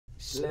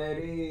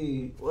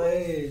Slutty,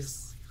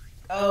 what's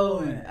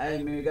going?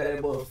 Hey man, got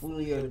that boy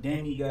Foolio,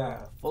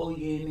 DemiGod. Before we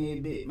get in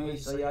there, bit, make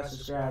sure y'all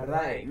subscribe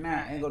right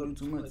now. Ain't gonna do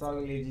too much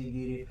talking, let's just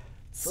get it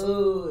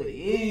to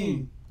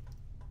it.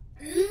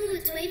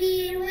 Ooh,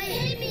 20 away.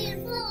 Pay me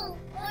in full,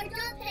 or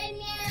don't pay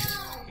me at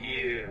all.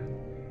 Yeah.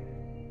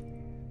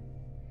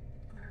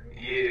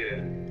 Yeah.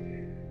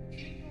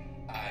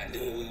 I know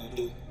what we gonna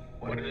do.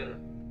 What is it?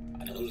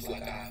 I know it's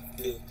like I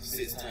feel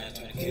 6 times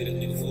trying to kill that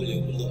nigga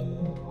Foolio, but look,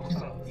 What's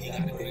up? he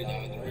got the great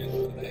dog in the ring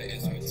with the black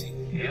SRT.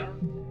 Yeah?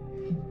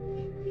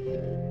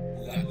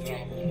 We got to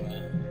drop him,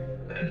 man.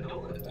 Let's do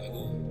it. Let's go.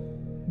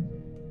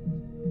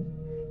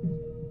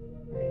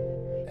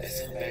 That's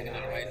him backing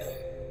out right now.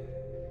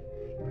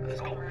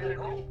 Let's go, man. Let's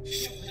go.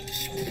 Shoot, nigga,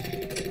 shoot.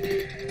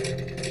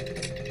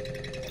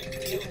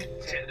 Kill him.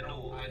 Check the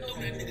door. I know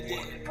that nigga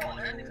dead. Fuck,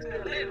 that nigga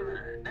still living,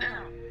 man.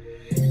 Damn.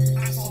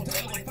 I saw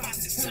that like 5,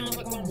 6 times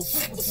like I'm a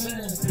super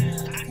fan.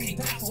 I can't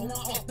die, so I'm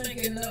off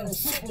thinking that I'm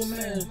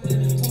Superman.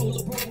 Told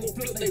the bro go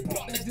flip they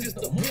brought, that's just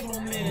the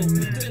motor man.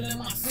 Feeling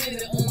my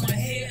city on my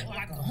head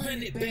like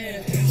 100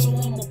 bands. So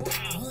I'ma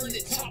buy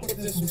 100 choppers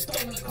and some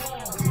stolen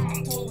cars.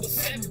 October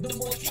 7th, the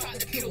boy tried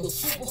to kill a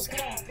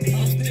superstar.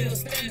 I'm still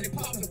standing,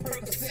 popping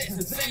Percocets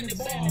and Sandy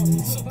Bar.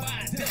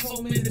 Survived death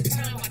so many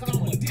times like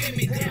I'm a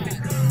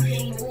DemiGod. We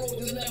on the road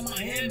to let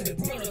Miami,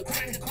 brother,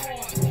 cracking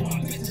cards.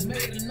 My bitches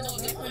made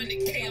another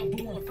 100K, I'm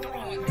doing fraud.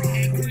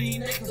 And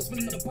Green Acres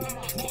finna buy my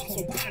car,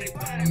 so body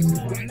parts.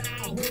 Right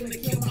now I'm willing to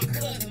kill my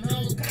cousin, I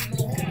don't got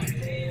no heart.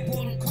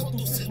 Boy, I'm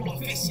comfortable since my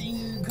face, she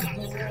ain't got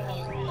no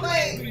rod.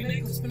 Wait. Green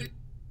Acres finna...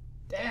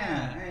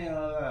 Damn, I ain't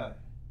gonna lie.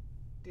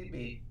 This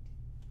be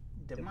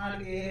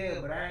demonic in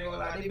hell, but I ain't gonna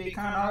lie, this be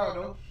kinda hard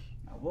though.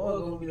 I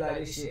was gonna be like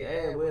this shit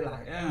everywhere,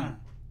 like, damn.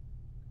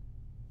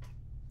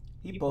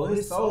 He pour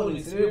his soul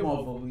into this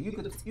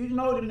motherfucker. You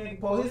know the nigga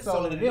pour his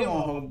soul into this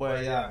motherfucker,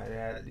 boy.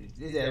 Yeah,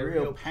 this that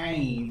real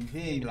pain. You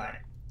feel me?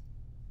 Like,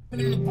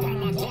 Finna buy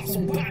my car,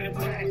 some body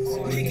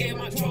parts. He gave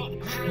my drop,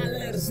 I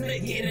let a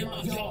snake get in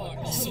my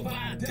yard.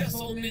 Survived death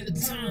so many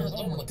times,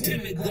 I'm a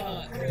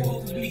DemiGod.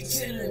 Supposed to be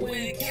chillin',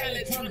 wearing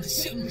Cali, trying to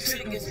ship them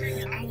chickens.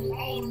 I want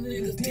all them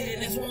niggas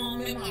dead, that's why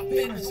I'm in my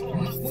business.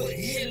 My foot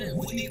healing,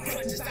 with these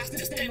crutches, I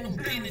still stand on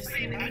business.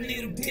 I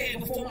need them dead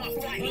before my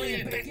flight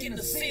land back in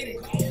the city.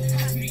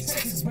 High-speed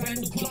Texas, brand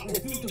new clock,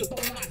 refuse to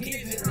throw my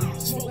kids in.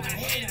 Smoke I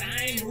had,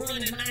 I ain't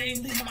running, I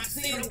ain't leave my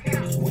city.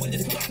 With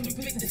this clock,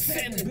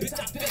 57, bitch,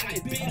 I feel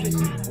like Billy.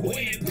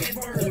 Way in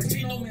Pittsburgh,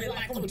 she know me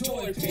like I'm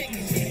George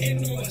Pickens. In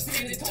New York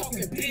City,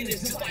 talking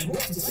business, just like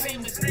Russell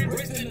Simmons.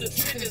 Rest in the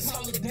trenches,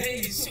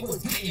 holidays, shit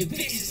was getting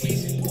vicious.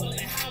 Pulling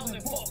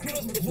housing for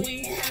Christmas, we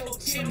ain't had no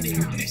chimney.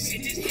 This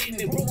shit just hit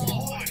me, broke my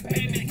heart,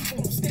 bang, man, keep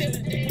on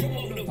stealing.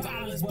 Promote the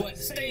violence, but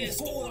stay in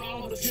school with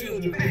all the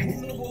children.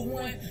 Rule number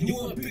 1, you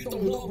wanna pick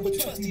them love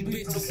with trusty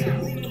bitches.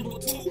 Rule number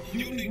 2,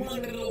 you need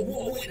money to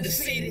war with the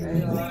city.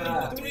 Rule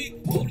number 3,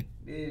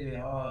 this be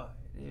hard.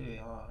 This be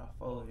hard. I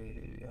fold it.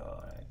 This be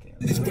hard. I can't.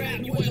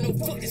 describe you ain't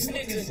no fucking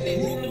niggas.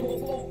 Rule number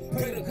 4,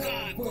 pray to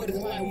God for this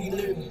life we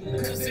live.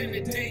 Cause in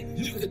the day,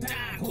 you could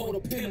die, go to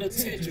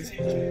penitentiary.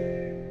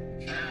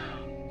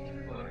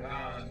 Damn. For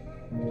God.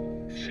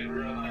 Shit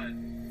real hot.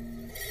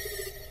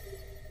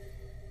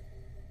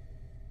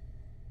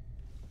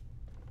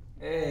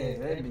 Hey,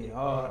 that'd be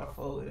hard. I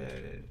fold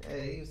that.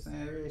 Hey, he was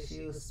saying real shit.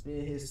 He was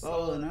spitting his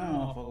soul in that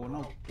motherfucker with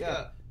no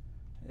cap.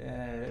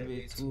 Yeah, that'd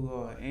be too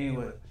hard.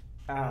 Anyway,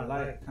 I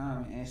like,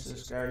 comment, and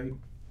subscribe.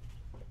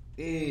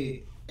 Yeah.